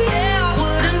differently, yeah, I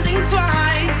wouldn't think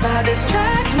twice. I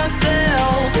distract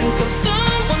myself, think of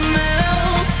someone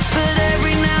else, but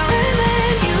every now and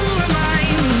then you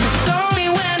remind me. It's only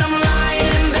when I'm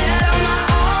lying in bed on my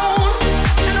own,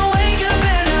 and I wake up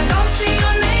and I don't see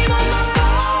your name on my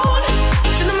phone.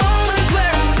 In the morning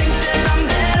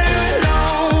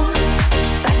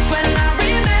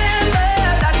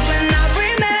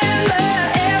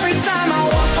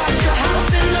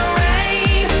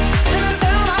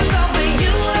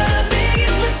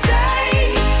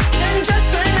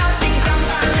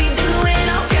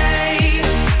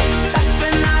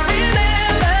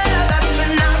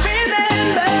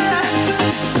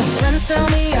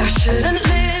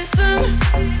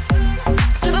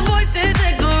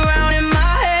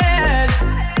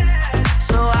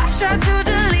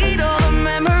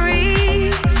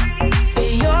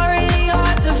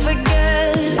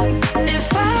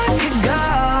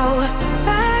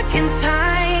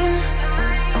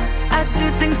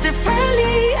things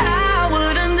differently, I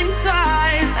wouldn't think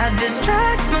twice. I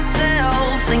distract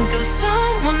myself, think of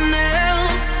someone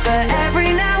else. But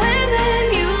every now and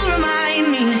then you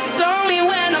remind me it's only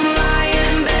when I'm lying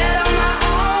in bed on my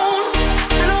own,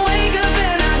 and I wake up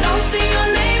and I don't see your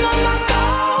name on my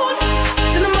phone.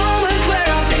 It's in the moments where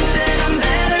I think that I'm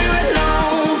better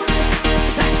alone.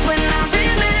 That's when I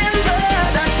remember,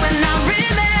 that's when I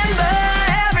remember.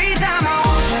 Every time I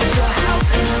walk past your house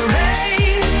in the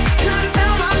rain, and I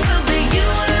tell myself that you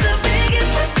were the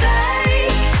biggest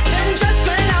mistake. And just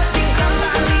when I think I'm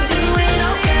finally doing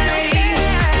okay,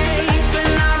 that's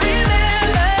when I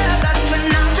remember, that's when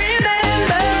I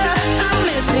remember. I'm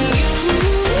missing you.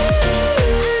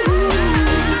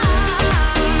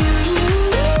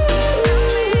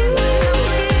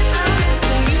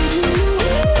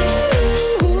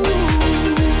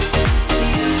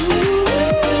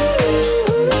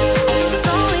 It's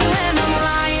only when I'm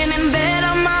lying in bed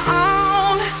on my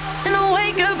own, and I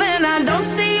wake up and I don't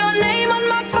see your name on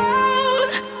my phone.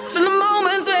 It's in the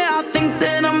moments where I think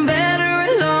that I'm better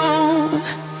alone.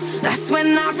 That's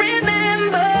when I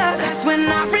remember, that's when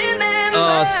I remember.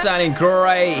 Oh, sounding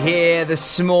great here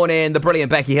this morning. The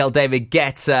brilliant Becky Hill, David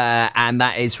Guetta, and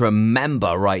that is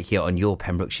Remember right here on your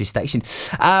Pembrokeshire station.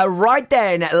 Right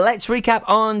then, let's recap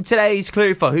on today's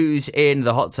clue for who's in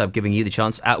the hot tub, giving you the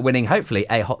chance at winning, hopefully,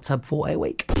 a hot tub for a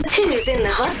week. Who's in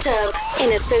the hot tub?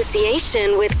 In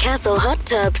association with Castle Hot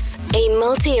Tubs, a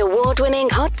multi-award-winning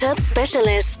hot tub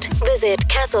specialist. Visit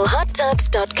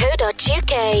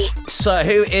castlehottubs.co.uk. So,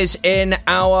 who is in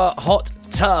our hot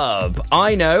tub?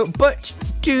 I know, but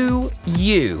do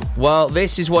you? Well,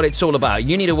 this is what it's all about.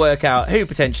 You need to work out who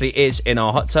potentially is in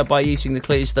our hot tub by using the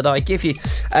clues that I give you.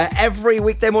 Every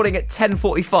weekday morning at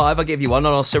 10:45, I'll give you one, and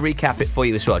I'll also recap it for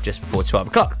you as well, just before 12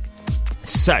 o'clock.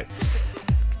 So,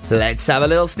 let's have a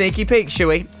little sneaky peek, shall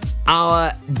we?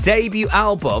 Our debut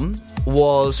album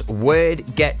was Word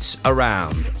Gets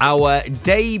Around. Our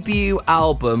debut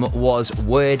album was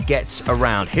Word Gets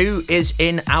Around. Who is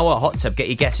in our hot tub? Get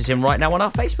your guesses in right now on our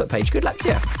Facebook page. Good luck to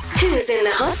you. Who's in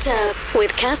the hot tub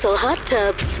with Castle Hot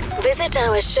Tubs? Visit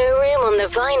our showroom on the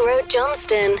Vine Road,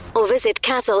 Johnston, or visit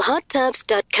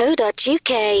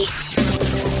castlehottubs.co.uk.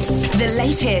 The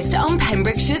latest on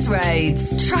Pembrokeshire's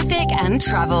roads, traffic and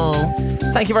travel.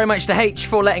 Thank you very much to H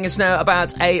for letting us know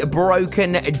about a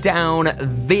broken down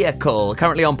vehicle.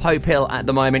 Currently on Pope Hill at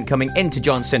the moment, coming into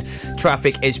Johnston.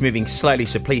 Traffic is moving slowly,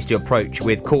 so please do approach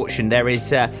with caution. There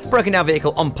is a broken down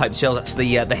vehicle on Pope's Hill. That's the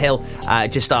hill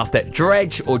just after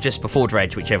Dredge, or just before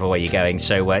Dredge, whichever way you're going.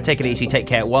 So take it easy, take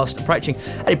care whilst approaching.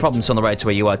 Any problems on the road to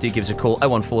where you are, do give us a call.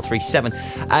 01437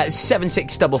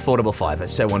 764455.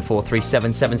 That's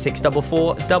 01437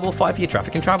 764455 for your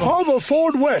traffic and travel.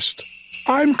 Haverford West.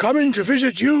 I'm coming to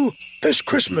visit you this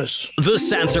Christmas. The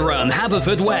Santa Run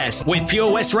Haverfordwest with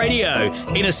Pure West Radio,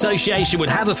 in association with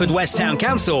Haverfordwest Town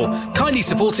Council, kindly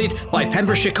supported by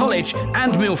Pembrokeshire College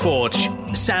and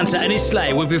Millforge. Santa and his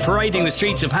sleigh will be parading the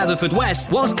streets of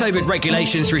Haverfordwest. Whilst COVID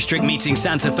regulations restrict meeting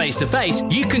Santa face-to-face,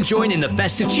 you can join in the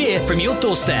festive cheer from your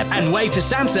doorstep and wave to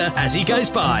Santa as he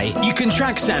goes by. You can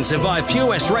track Santa via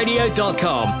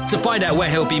purewestradio.com to find out where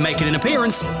he'll be making an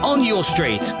appearance on your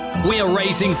street. We are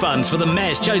raising funds for the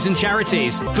Mayor's chosen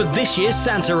charities for this year's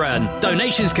Santa Run.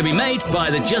 Donations can be made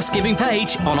via the Just Giving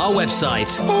page on our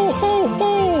website. Ho, ho,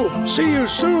 ho! See you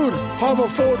soon,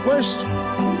 Haverford West.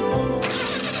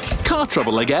 Car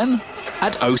trouble again?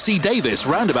 At OC Davis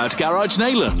Roundabout Garage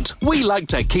Neyland, we like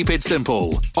to keep it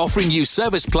simple, offering you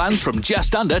service plans from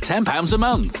just under £10 a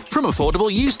month, from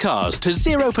affordable used cars to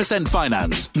 0%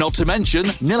 finance, not to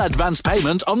mention nil advance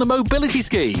payment on the mobility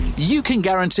scheme. You can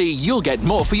guarantee you'll get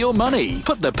more for your money.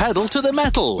 Put the pedal to the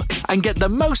metal and get the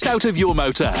most out of your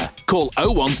motor. Call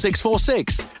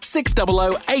 01646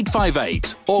 600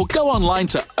 858 or go online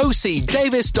to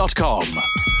ocdavis.com.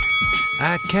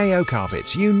 At KO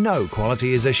Carpets, you know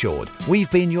quality is assured.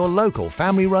 We've been your local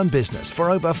family-run business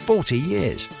for over 40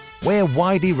 years. We're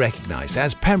widely recognised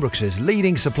as Pembrokeshire's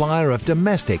leading supplier of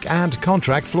domestic and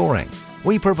contract flooring.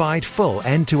 We provide full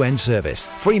end-to-end service,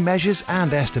 free measures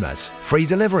and estimates, free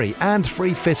delivery and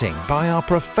free fitting by our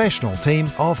professional team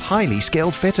of highly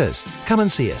skilled fitters. Come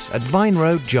and see us at Vine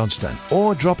Road, Johnston,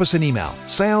 or drop us an email,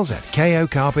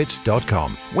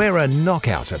 sales@kocarpets.com. We're a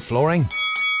knockout at flooring.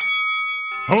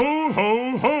 Ho,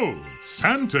 ho, ho!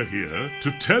 Santa here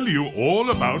to tell you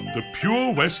all about the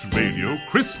Pure West Radio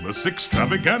Christmas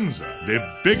Extravaganza, their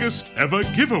biggest ever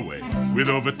giveaway, with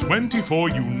over 24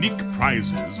 unique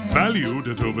prizes valued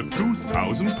at over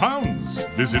 £2,000.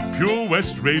 Visit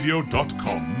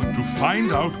purewestradio.com to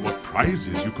find out what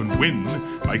prizes you can win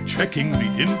by checking the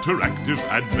interactive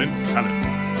advent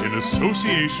calendar in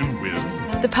association with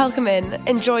The Pelcom Inn.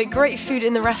 Enjoy great food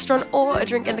in the restaurant or a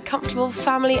drink in the comfortable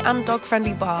family and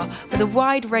dog-friendly bar with a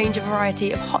wide range of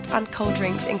variety of hot and cold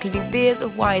drinks, including beers,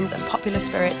 wines and popular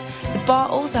spirits. The bar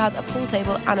also has a pool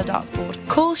table and a darts board.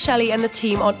 Call Shelley and the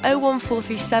team on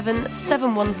 01437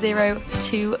 710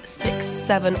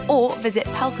 267 or visit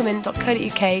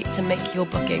pelcomin.co.uk to make your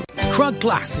booking. Krug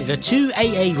Glass is a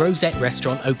 2AA Rosette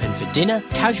restaurant open for dinner,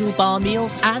 casual bar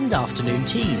meals and afternoon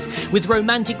teas, with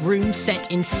romantic rooms set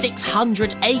in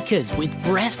 600 acres with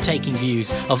breathtaking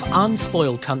views of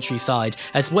unspoiled countryside,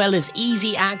 as well as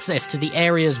easy access to the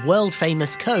area's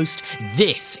world-famous coast.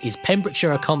 This is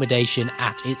Pembrokeshire accommodation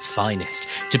at its finest.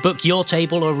 To book your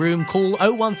table or room, call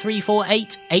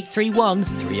 01348 831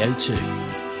 302.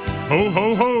 Ho,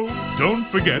 ho, ho! Don't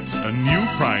forget, a new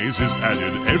prize is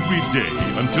added every day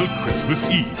until Christmas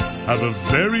Eve. Have a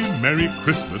very Merry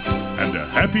Christmas and a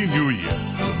Happy New Year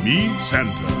from me,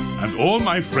 Santa, and all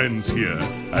my friends here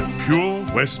at Pure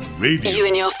West Radio. You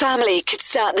and your family could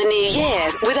start the new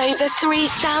year with over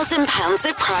 £3,000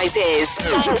 of prizes.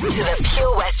 Thanks to the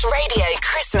Pure West Radio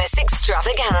Christmas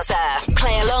Extravaganza.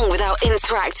 Play along with our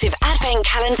interactive advent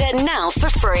calendar now for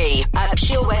free at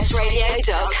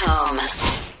purewestradio.com.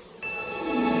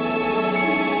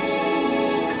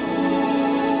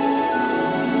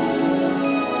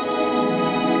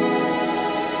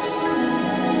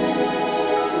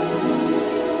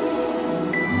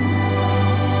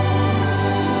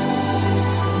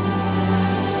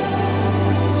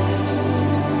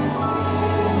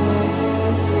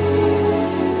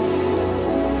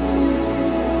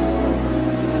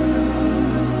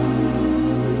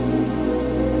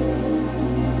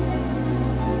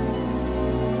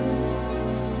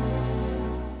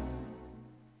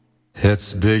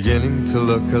 It's beginning to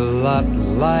look a lot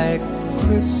like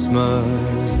Christmas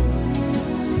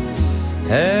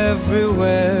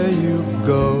everywhere you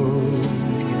go.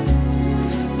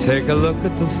 Take a look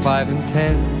at the 5 and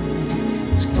 10.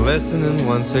 It's glistening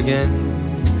once again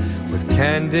with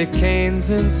candy canes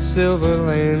and silver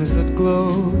lanes that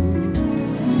glow.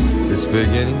 It's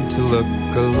beginning to look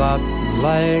a lot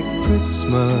like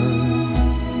Christmas.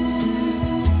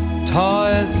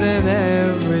 Toys in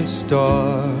every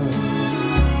store,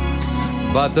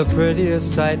 but the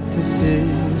prettiest sight to see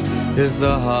is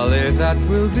the holly that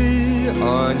will be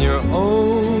on your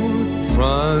own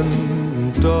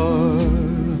front door.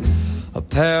 A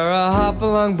pair of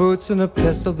hop-along boots and a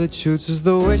pistol that shoots is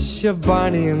the wish of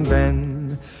Barney and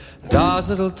Ben. Dolls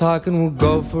that'll talk and will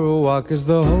go for a walk is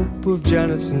the hope of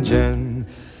Janice and Jen.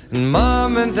 And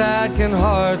Mom and Dad can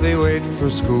hardly wait for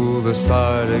school to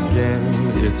start again.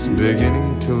 It's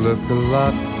beginning to look a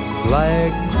lot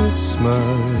like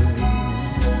Christmas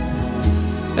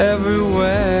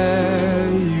everywhere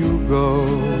you go.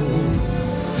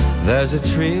 There's a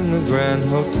tree in the Grand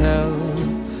Hotel,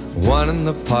 one in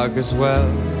the park as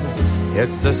well.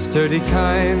 It's the sturdy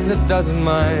kind that doesn't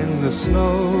mind the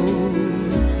snow.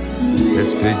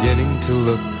 It's beginning to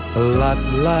look a lot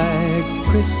like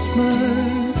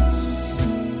Christmas.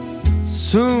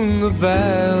 Soon the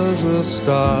bells will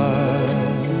start,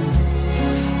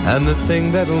 and the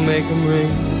thing that'll make them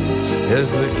ring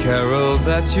is the carol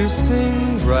that you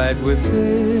sing right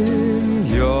within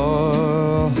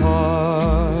your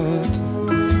heart.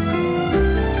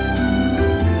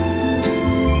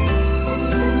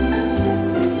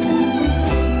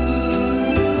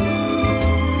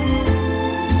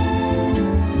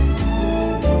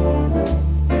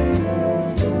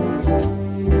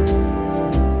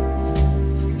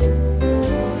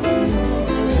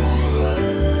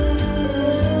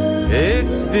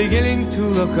 It's beginning to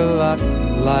look a lot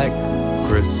like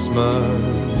Christmas.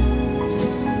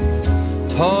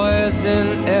 Toys in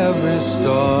every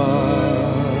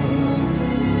store,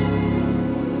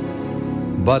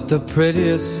 but the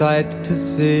prettiest sight to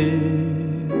see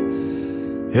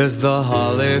is the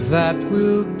holly that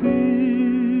will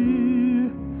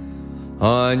be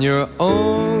on your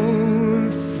own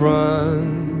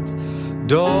front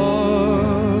door.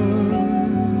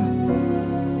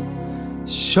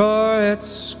 Sure,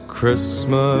 it's Christmas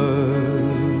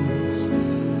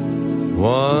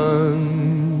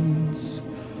once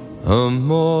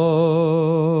more.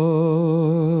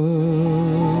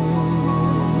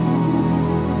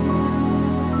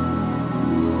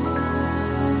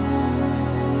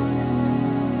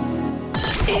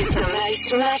 It's the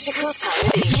most magical time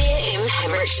of the year in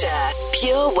Pembrokeshire.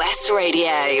 Pure West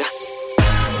Radio.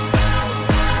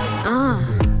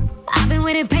 I've been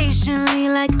waiting patiently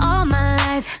like all my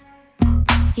life.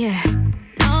 Yeah,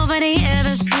 nobody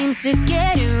ever seems to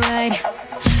get it right.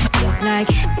 Feels like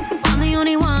I'm the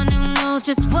only one who knows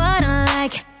just what I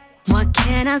like. What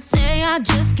can I say? I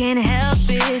just can't help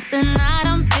it. Tonight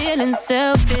I'm feeling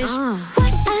selfish.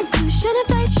 What I do,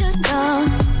 shouldn't I should know?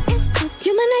 It's just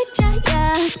human nature,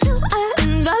 yeah. Do I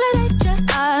invalidate you?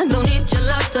 I don't need your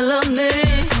love to love me.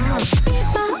 Be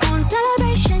my own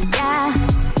celebration, yeah.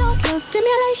 So close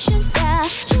stimulation, yeah.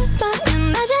 Use my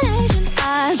imagination.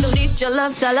 I don't need your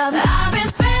love to love. I've been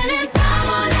spending time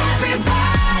on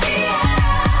everybody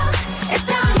else. It's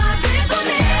time I did for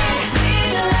me.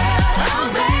 Sweet love, oh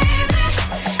baby.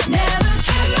 Never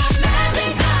kept my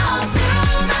magic all to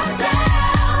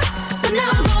myself. So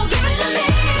now I'm gonna give it to me.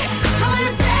 I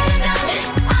wanna say it now.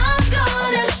 I'm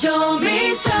gonna show me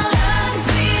some love,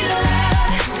 sweet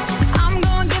love. I'm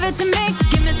gonna give it to me.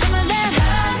 Give me some of that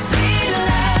love, sweet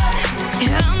love.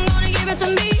 Yeah, I'm gonna give it to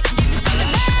me. Give me some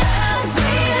of that love,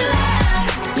 sweet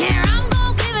love. Yeah, I'm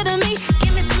gonna give it to me.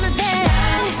 Give me some of that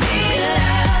love, sweet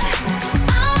love.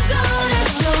 I'm gonna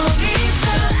show me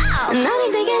some love. And I've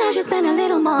been thinking I should spend a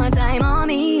little more time on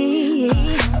me.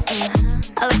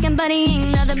 Looking buddy ain't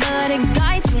nothing but a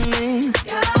guide to me.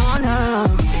 Oh no,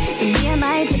 so me and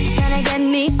my tips gonna get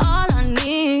me all I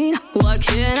need. What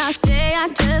can I say? I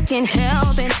just can't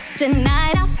help it.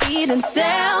 Tonight I'm feeling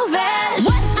selfish.